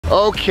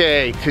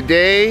Okay,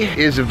 today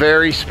is a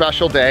very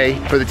special day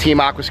for the Team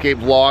Aquascape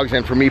vlogs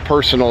and for me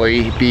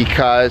personally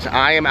because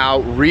I am out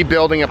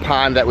rebuilding a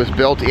pond that was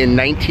built in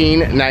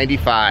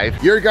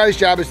 1995. Your guys'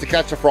 job is to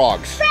catch the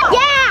frogs.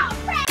 Yeah!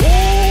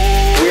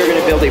 We are going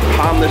to build a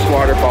pondless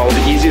waterfall.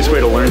 The easiest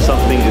way to learn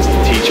something is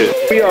to teach it.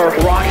 We are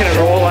rocking and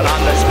rolling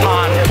on this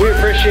pond. We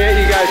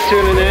appreciate you guys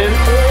tuning in.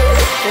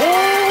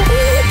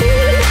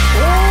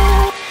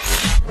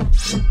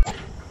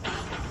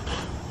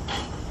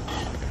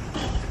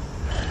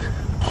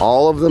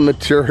 All of the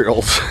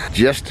materials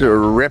just to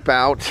rip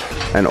out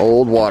an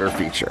old water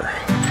feature.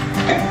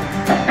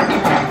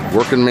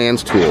 Working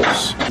man's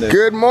tools.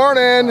 Good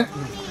morning.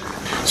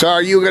 So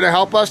are you gonna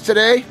help us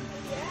today?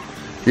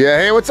 Yeah,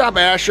 hey, what's up,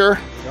 Asher?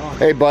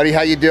 Hey, buddy,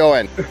 how you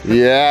doing?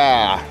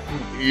 Yeah.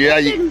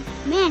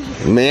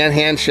 Man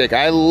handshake.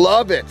 I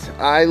love it.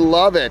 I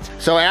love it.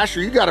 So Asher,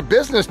 you got a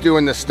business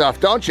doing this stuff,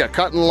 don't you?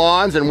 Cutting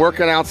lawns and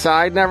working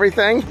outside and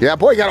everything? Yeah,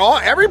 boy, you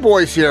got every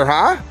boy's here,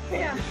 huh?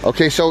 Yeah.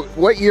 Okay, so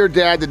what year,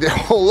 Dad, did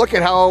oh, look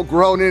at how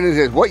grown in it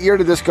is. What year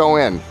did this go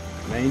in?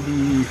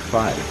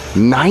 95.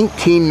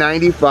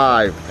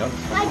 1995. Yep.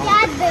 My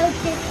dad built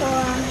it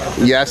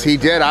for him. Yes, he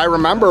did. I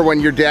remember when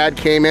your dad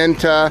came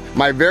into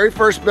my very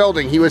first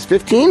building. He was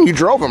 15. You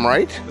drove him,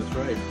 right? That's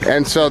right.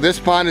 And so this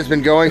pond has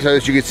been going, so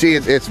as you can see,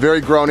 it's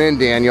very grown in,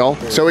 Daniel.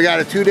 So we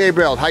got a 2-day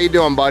build. How you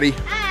doing, buddy?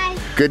 Hi.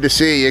 Good to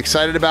see you.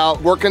 Excited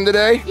about working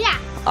today? Yeah.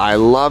 I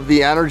love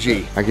the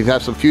energy. I can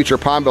have some future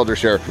pond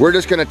builders here. We're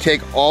just gonna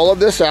take all of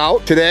this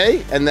out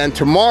today, and then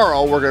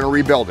tomorrow we're gonna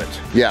rebuild it.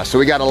 Yeah, so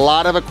we got a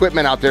lot of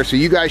equipment out there, so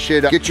you guys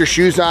should get your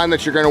shoes on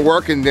that you're gonna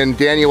work, and then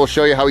Daniel will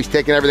show you how he's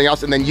taking everything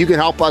else, and then you can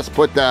help us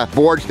put the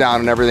boards down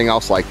and everything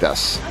else like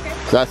this. Okay.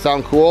 Does that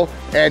sound cool?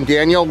 And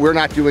Daniel, we're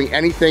not doing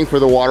anything for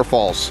the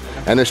waterfalls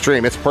and the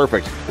stream. It's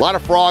perfect. A lot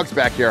of frogs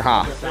back here,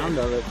 huh? The sound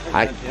of it.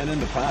 And in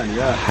the pond,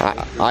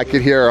 yeah. I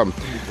could hear them.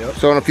 Yep.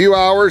 So in a few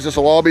hours, this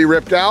will all be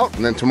ripped out,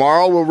 and then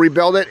tomorrow we'll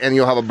rebuild it, and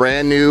you'll have a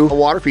brand new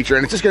water feature,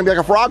 and it's just gonna be like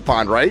a frog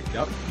pond, right?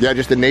 Yep. Yeah,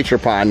 just a nature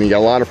pond, and you got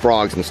a lot of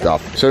frogs and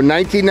stuff. So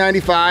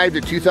 1995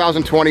 to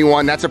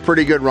 2021, that's a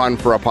pretty good run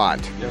for a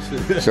pond. Yes,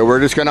 it is. So we're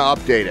just gonna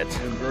update it.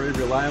 And very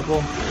reliable,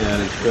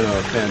 and it's been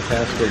a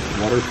fantastic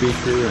water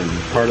feature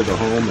and part of the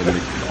home,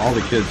 and all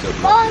the kids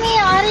have loved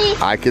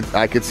it.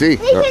 I could see.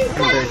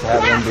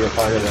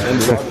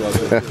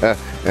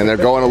 And they're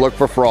going to look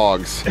for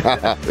frogs.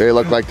 They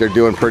look like they're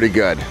doing pretty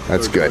good.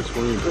 That's good.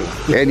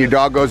 And your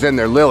dog goes in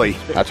there, Lily.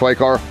 That's why I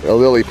call her a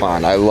lily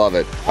pond. I love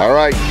it. All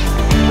right.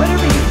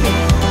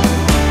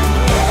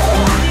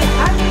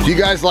 Do you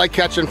guys like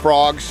catching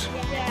frogs?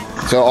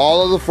 So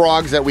all of the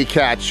frogs that we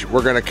catch,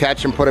 we're gonna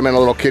catch and put them in a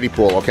little kiddie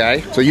pool,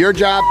 okay? So your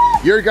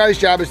guys'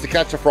 job is to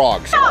catch the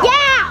frogs.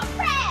 Yeah!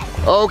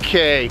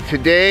 Okay,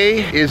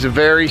 today is a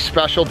very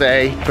special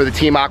day for the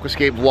Team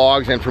Aquascape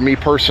vlogs and for me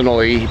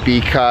personally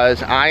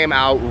because I am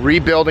out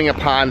rebuilding a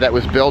pond that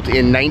was built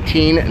in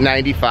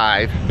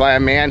 1995 by a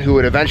man who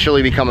would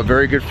eventually become a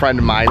very good friend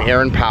of mine,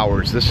 Aaron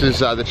Powers. This is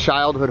the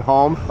childhood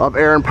home of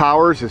Aaron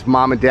Powers. His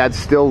mom and dad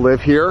still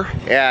live here,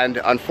 and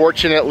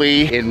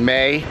unfortunately in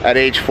May at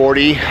age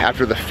 40,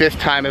 after the 5th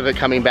time of it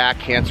coming back,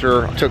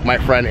 cancer took my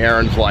friend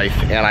Aaron's life,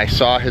 and I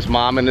saw his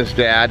mom and his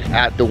dad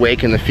at the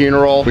wake and the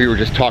funeral. We were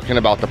just talking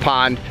about the pond.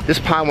 This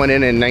pond went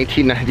in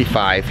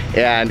 1995,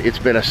 and it's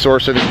been a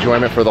source of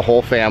enjoyment for the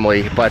whole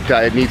family, but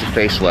it needs a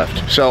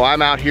facelift. So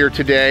I'm out here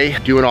today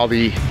doing all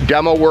the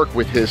demo work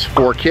with his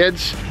 4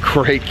 kids,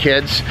 great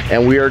kids,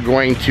 and we are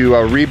going to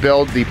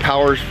rebuild the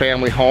Powers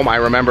family home. I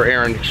remember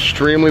Aaron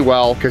extremely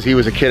well because he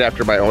was a kid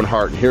after my own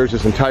heart. And here's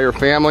his entire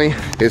family,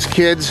 his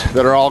kids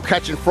that are all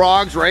catching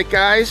frogs, right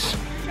guys?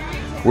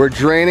 We're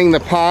draining the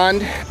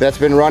pond that's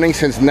been running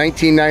since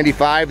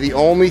 1995. The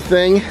only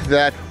thing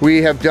that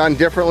we have done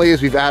differently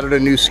is we've added a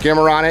new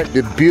skimmer on it.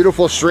 The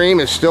beautiful stream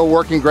is still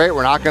working great.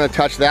 We're not gonna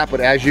touch that,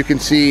 but as you can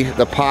see,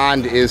 the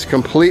pond is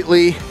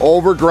completely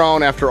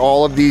overgrown after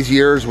all of these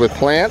years with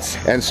plants.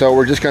 And so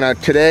we're just gonna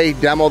today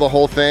demo the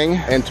whole thing,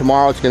 and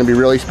tomorrow it's gonna be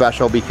really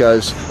special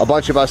because a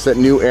bunch of us that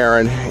knew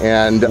Aaron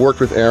and worked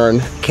with Aaron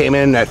came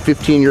in at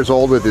 15 years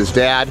old with his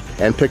dad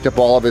and picked up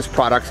all of his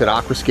products at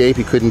Aquascape.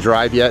 He couldn't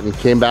drive yet and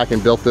came back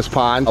and built this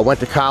pond. I went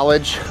to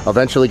college,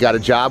 eventually got a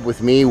job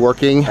with me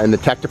working in the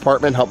tech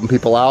department, helping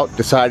people out.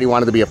 Decided he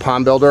wanted to be a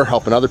pond builder,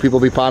 helping other people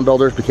be pond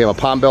builders, became a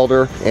pond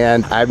builder.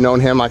 And I've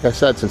known him, like I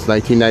said, since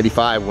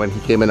 1995 when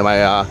he came into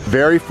my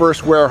very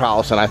first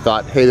warehouse, and I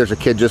thought, hey, there's a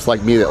kid just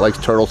like me that likes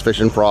turtles, fish,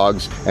 and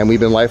frogs. And we've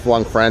been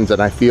lifelong friends,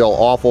 and I feel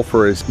awful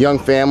for his young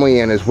family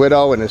and his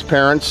widow and his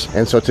parents.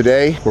 And so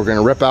today we're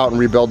gonna rip out and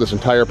rebuild this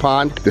entire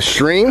pond. The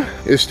stream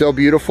is still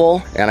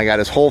beautiful, and I got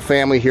his whole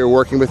family here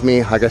working with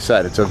me. Like I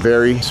said, it's a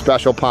very special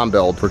special pond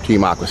build for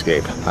Team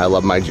Aquascape. I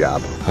love my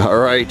job. All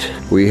right,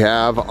 we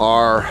have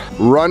our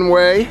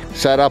runway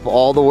set up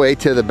all the way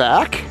to the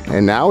back,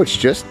 and now it's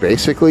just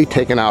basically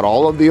taking out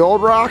all of the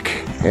old rock,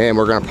 and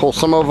we're gonna pull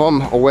some of them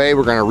away.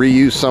 We're gonna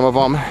reuse some of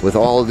them with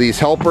all of these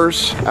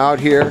helpers out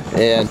here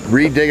and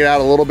re-dig it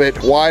out a little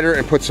bit wider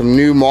and put some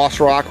new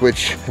moss rock,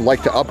 which I'd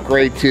like to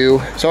upgrade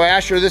to. So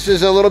Asher, this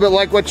is a little bit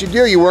like what you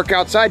do. You work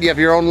outside, you have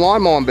your own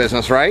lawn mowing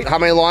business, right? How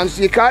many lawns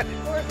do you cut?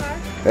 4 or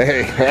 5.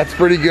 Hey, that's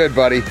pretty good,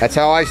 buddy. That's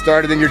how I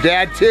started, and your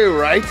dad too,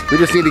 right? We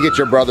just need to get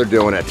your brother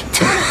doing it.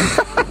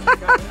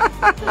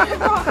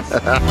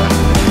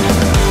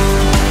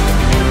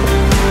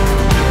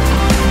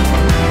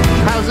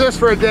 How's this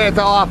for a day at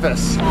the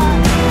office?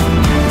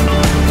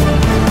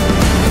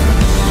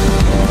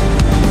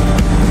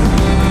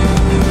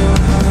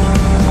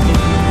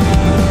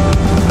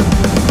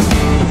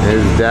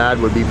 His dad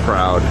would be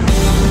proud.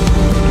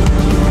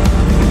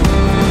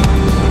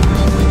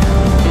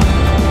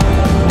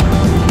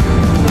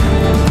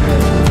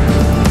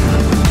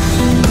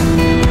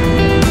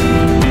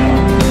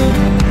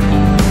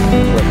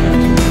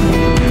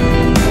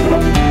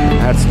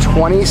 That's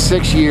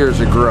 26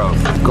 years of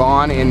growth,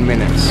 gone in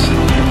minutes.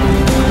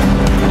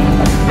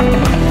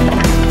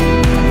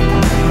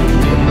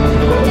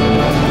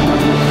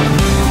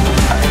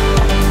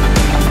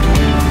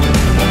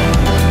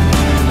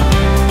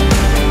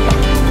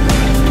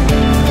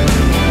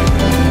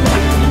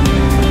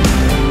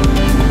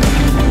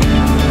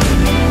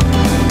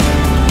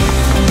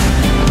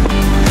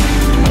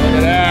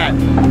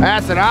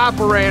 That's an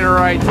operator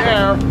right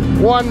there.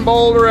 One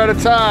boulder at a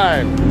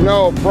time.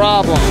 No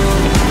problem.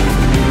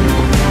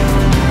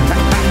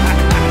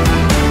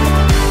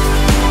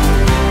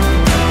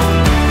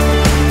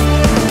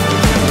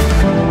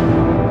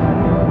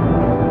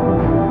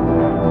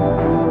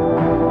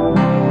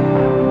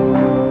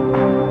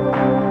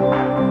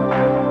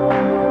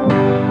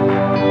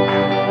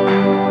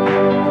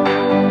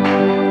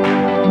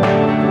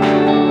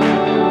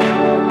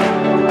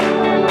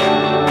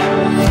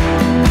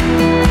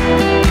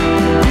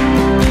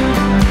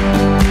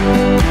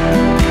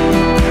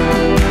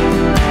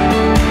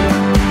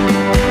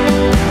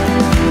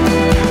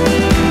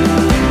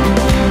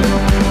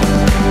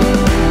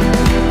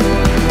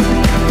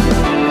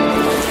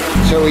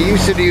 So we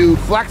used to do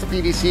flex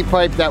PVC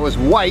pipe that was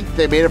white.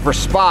 They made it for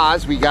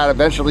spas. We got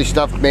eventually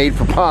stuff made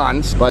for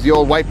ponds, but the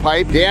old white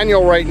pipe.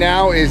 Daniel right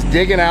now is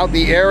digging out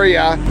the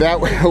area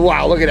that,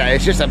 wow, look at that.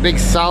 It's just a big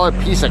solid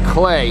piece of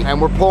clay,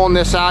 and we're pulling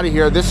this out of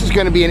here. This is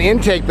gonna be an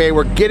intake bay.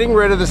 We're getting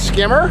rid of the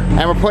skimmer,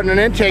 and we're putting an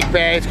intake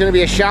bay. It's gonna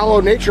be a shallow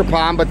nature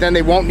pond, but then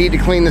they won't need to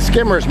clean the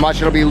skimmer as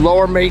much. It'll be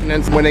lower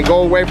maintenance. When they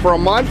go away for a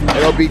month,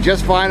 it'll be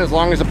just fine as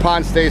long as the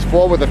pond stays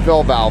full with a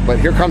fill valve. But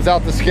here comes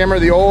out the skimmer,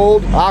 the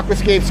old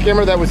Aquascape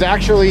skimmer that was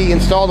actually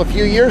installed a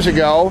few years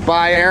ago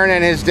by Aaron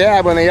and his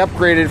dad when they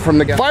upgraded from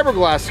the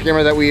fiberglass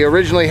skimmer that we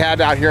originally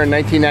had out here in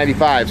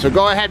 1995. So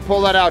go ahead,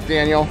 pull that out,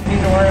 Daniel. You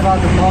need to worry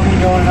about the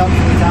plumbing going up to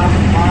the top of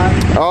the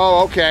pond.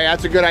 Oh, okay,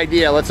 that's a good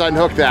idea. Let's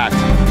unhook that.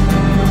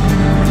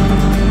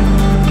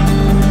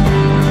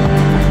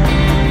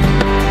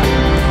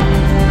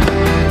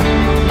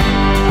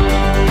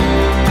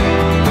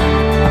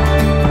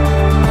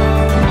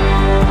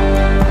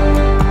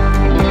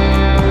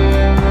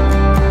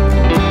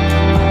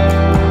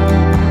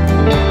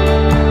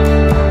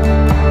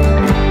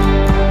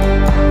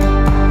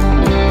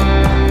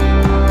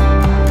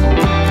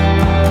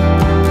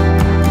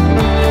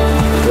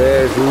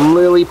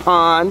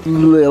 Pond,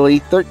 Lily,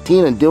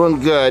 13 and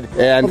doing good.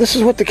 And this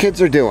is what the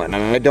kids are doing,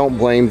 and I don't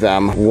blame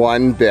them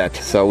one bit.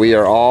 So we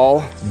are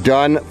all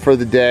done for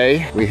the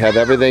day. We have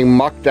everything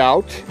mucked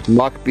out,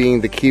 muck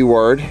being the key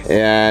word.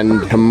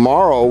 And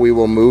tomorrow we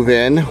will move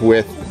in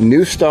with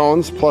new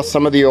stones plus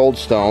some of the old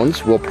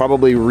stones. We'll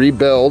probably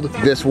rebuild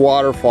this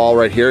waterfall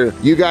right here.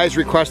 You guys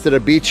requested a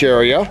beach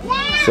area.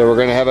 So we're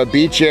gonna have a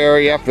beach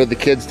area for the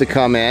kids to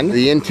come in.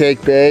 The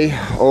intake bay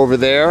over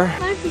there.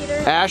 Hi, Peter.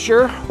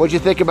 Asher, what'd you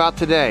think about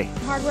today?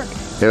 Hard work.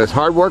 It was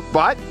hard work,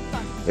 but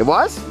Fun. it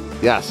was?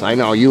 Yes, I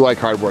know, you like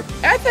hard work.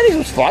 I thought it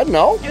was fun,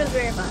 no? It was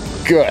very fun.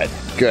 Good,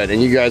 good,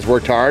 and you guys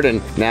worked hard,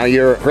 and now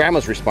you're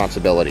grandma's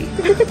responsibility.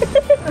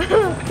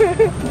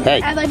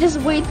 Hey, I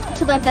just wait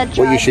to let that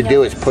dry. what you should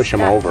do is push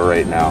him over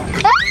right now.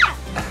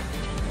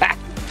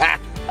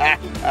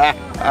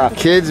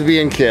 Kids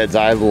being kids,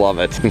 I love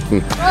it.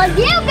 Well,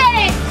 you get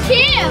it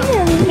too.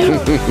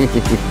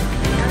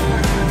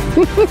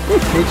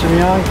 Teach him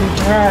young, teach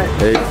him right.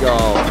 There you go.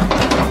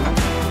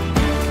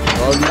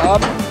 Loading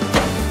up.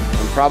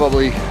 And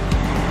probably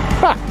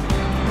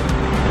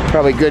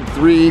good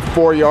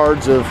 3-4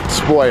 yards of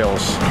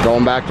spoils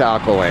going back to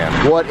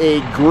Aqualand. What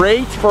a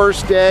great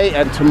first day,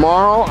 and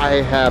tomorrow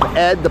I have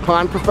Ed, the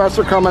pond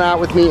professor, coming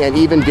out with me, and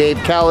even Dave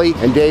Kelly,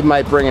 and Dave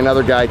might bring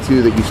another guy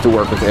too that used to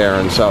work with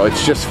Aaron. So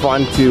it's just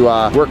fun to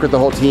work with the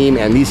whole team,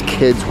 and these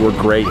kids were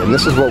great, and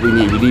this is what we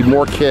need. We need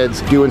more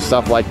kids doing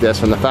stuff like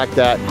this, and the fact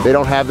that they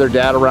don't have their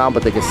dad around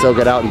but they can still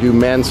get out and do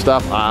men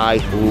stuff, I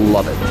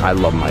love it. I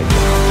love my